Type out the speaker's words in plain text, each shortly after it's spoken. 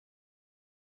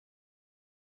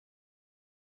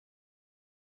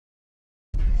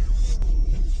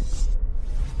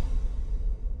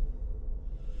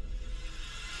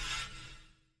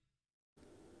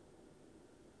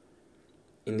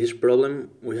In this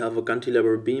problem, we have a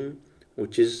cantilever beam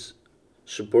which is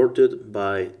supported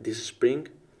by this spring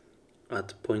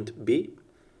at point B,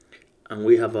 and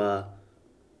we have a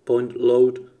point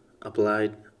load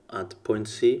applied at point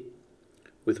C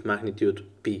with magnitude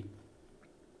P.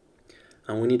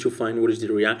 And we need to find what is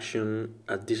the reaction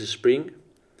at this spring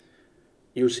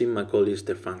using Macaulay's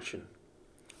step function.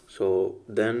 So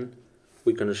then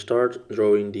we can start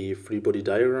drawing the free body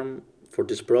diagram for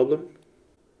this problem.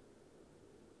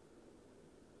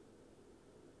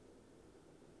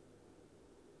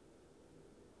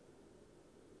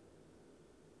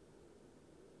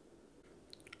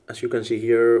 As you can see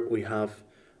here, we have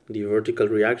the vertical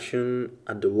reaction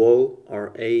at the wall,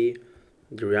 RA,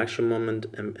 the reaction moment,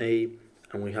 MA,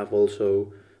 and we have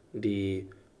also the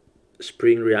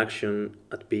spring reaction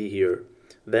at B here.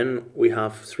 Then we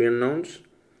have three unknowns,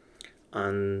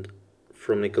 and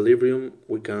from equilibrium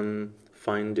we can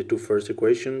find the two first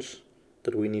equations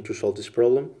that we need to solve this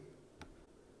problem.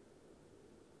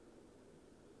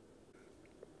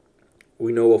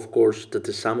 We know, of course, that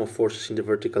the sum of forces in the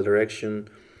vertical direction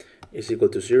is equal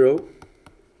to 0,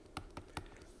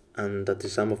 and that the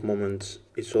sum of moments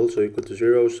is also equal to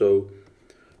 0. So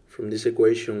from this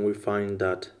equation we find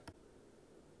that,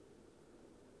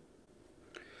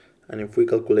 and if we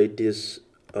calculate this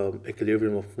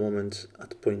equilibrium of moments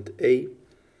at point A,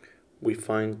 we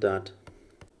find that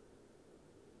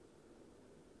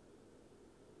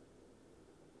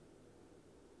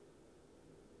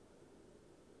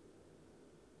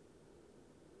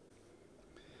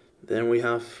then we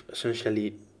have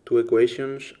essentially two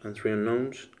equations and three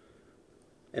unknowns,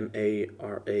 MA,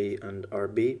 RA, and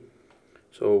RB.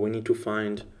 So we need to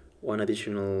find one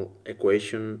additional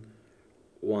equation,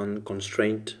 one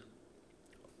constraint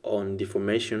on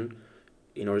deformation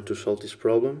in order to solve this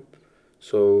problem.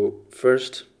 So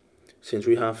first, since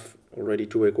we have already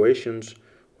two equations,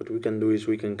 what we can do is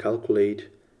we can calculate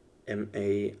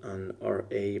MA and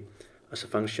RA as a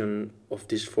function of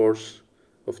this force,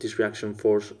 of this reaction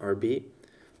force RB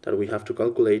that we have to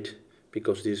calculate,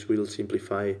 because this will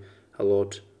simplify a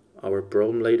lot our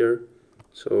problem later.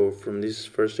 So from this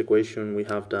first equation we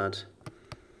have that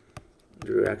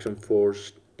the reaction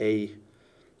force A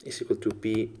is equal to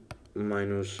P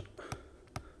minus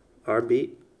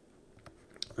RB,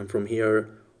 and from here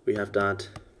we have that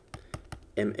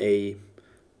MA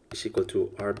is equal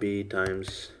to RB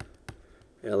times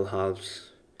L halves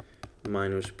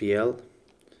minus PL.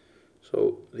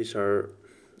 So these are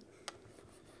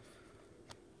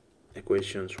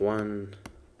equations 1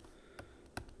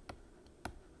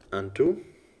 and 2.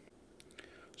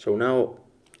 So now,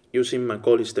 using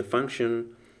Macaulay's step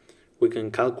function, we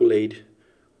can calculate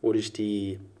what is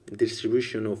the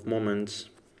distribution of moments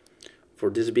for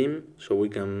this beam. So we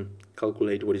can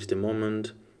calculate what is the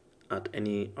moment at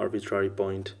any arbitrary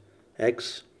point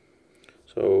x.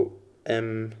 So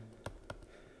M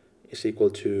is equal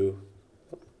to,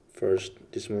 first,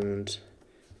 this moment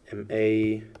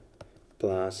MA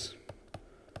plus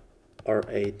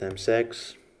RA times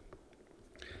x,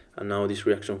 and now this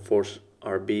reaction force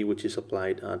RB, which is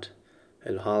applied at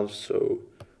L halves, so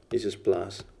this is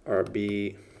plus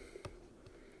RB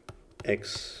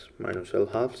x minus L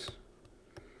halves.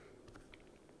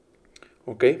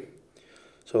 Okay,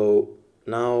 so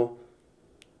now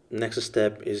next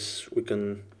step is we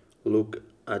can look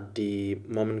at the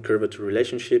moment curvature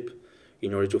relationship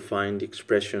in order to find the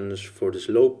expressions for the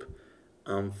slope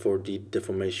and for the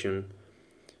deformation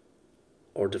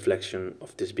or deflection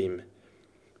of this beam.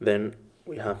 Then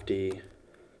we have the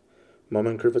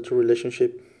moment curvature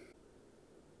relationship.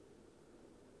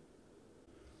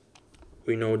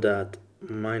 We know that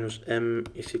minus m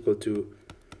is equal to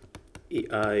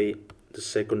EI, the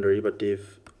second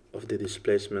derivative of the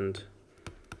displacement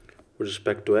with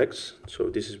respect to x. So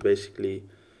this is basically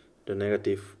the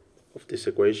negative of this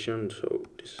equation, so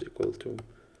this is equal to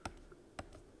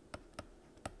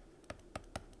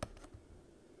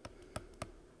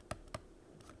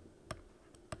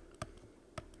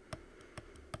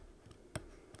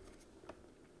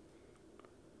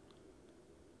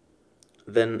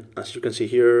then, as you can see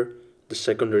here, the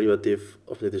second derivative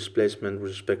of the displacement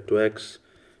with respect to x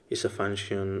is a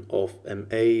function of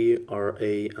MA,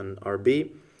 RA, and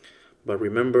RB. But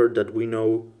remember that we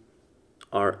know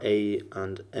RA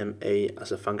and MA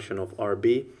as a function of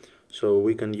RB, so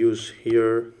we can use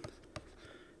here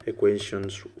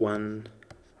equations 1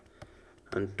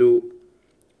 and 2,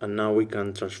 and now we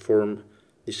can transform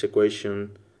this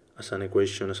equation as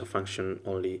a function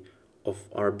only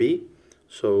of RB.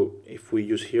 So if we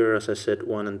use here, as I said,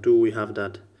 1 and 2, we have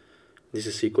that this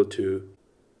is equal to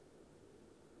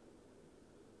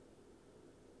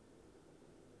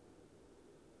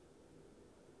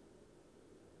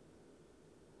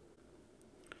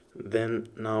Then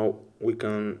now we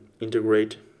can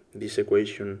integrate this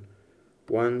equation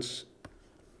once,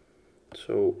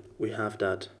 so we have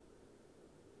that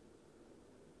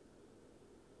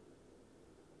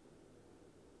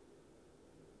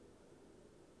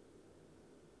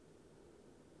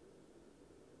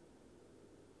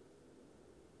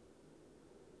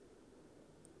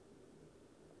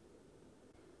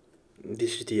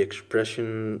this is the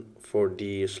expression for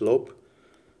the slope.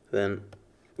 Then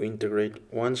we integrate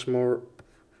once more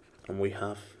and we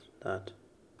have that.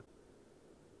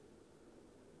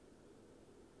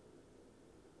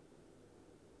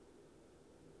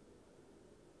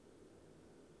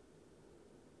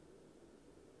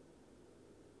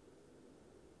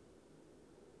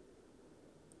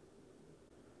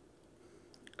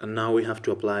 And now we have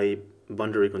to apply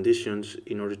boundary conditions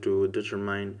in order to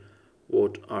determine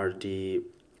what are the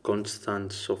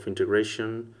constants of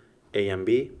integration a and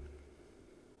b.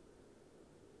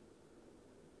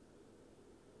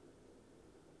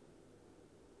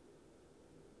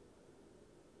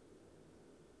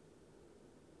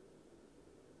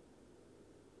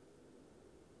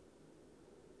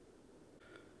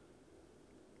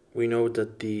 We know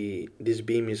that this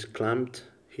beam is clamped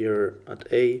here at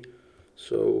A,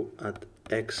 so at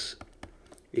x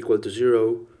equal to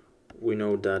 0, we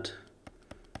know that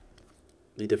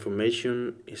the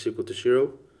deformation is equal to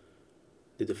 0,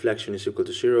 the deflection is equal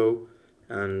to 0,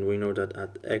 and we know that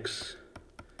at x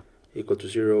equal to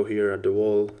 0 here at the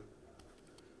wall,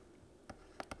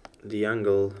 the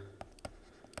angle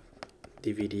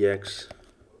dv dx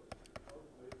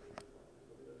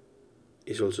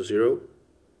is also 0.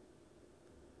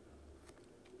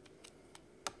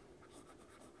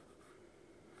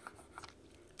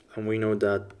 And we know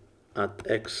that at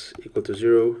x equal to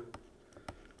 0,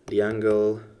 the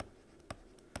angle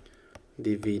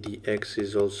dv dx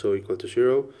is also equal to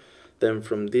 0. Then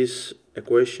from this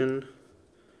equation,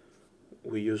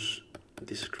 we use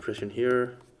this expression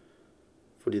here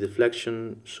for the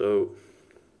deflection. So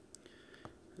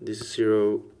this is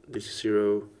 0, this is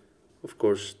 0. Of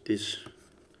course, this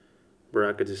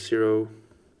bracket is 0,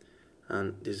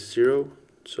 and this is 0.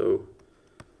 So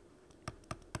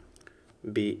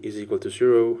b is equal to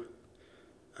 0,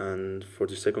 and for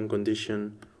the second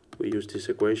condition we use this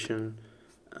equation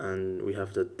and we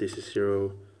have that this is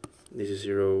 0, this is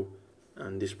 0,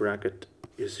 and this bracket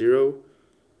is 0.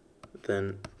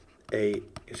 Then a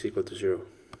is equal to 0.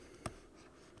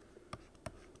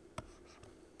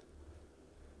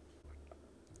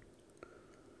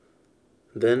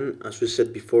 Then, as we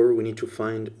said before, we need to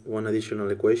find one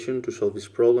additional equation to solve this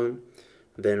problem.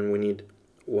 Then we need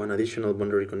one additional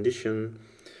boundary condition,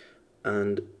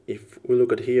 and if we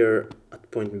look at here at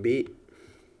point B,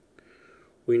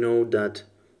 we know that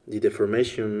the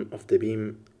deformation of the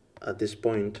beam at this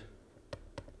point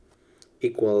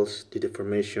equals the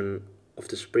deformation of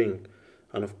the spring,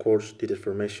 and of course the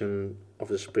deformation of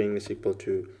the spring is equal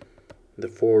to the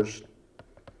force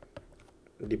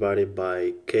divided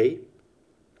by k.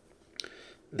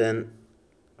 Then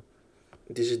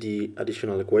this is the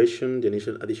additional equation, the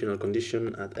initial additional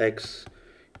condition at x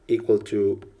equal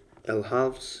to L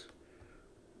halves.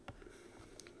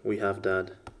 We have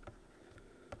that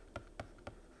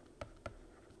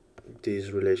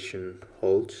this relation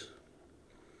holds.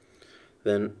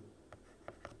 Then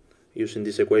using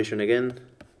this equation again,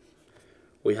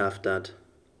 we have that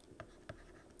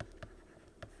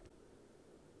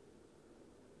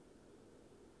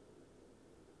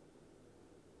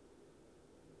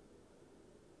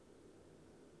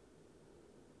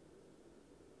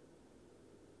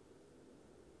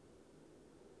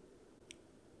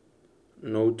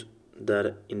note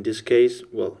that in this case,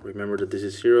 well, remember that this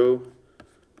is 0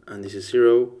 and this is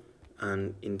 0,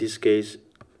 and in this case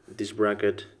this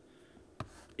bracket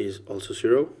is also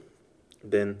 0.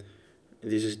 Then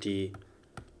this is the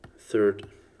third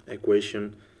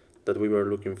equation that we were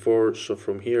looking for. So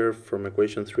from here, from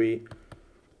equation 3,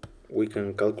 we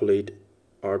can calculate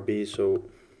RB. So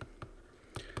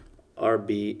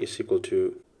RB is equal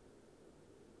to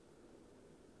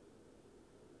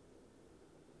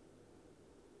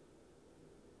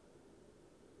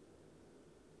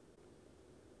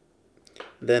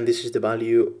then this is the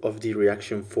value of the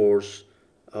reaction force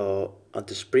at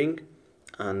the spring,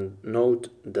 and note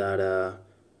that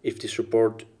if the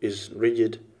support is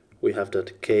rigid, we have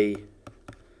that K,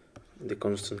 the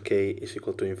constant K, is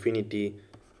equal to infinity,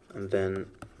 and then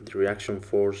the reaction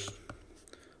force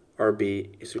RB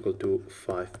is equal to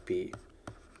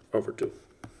 5p/2.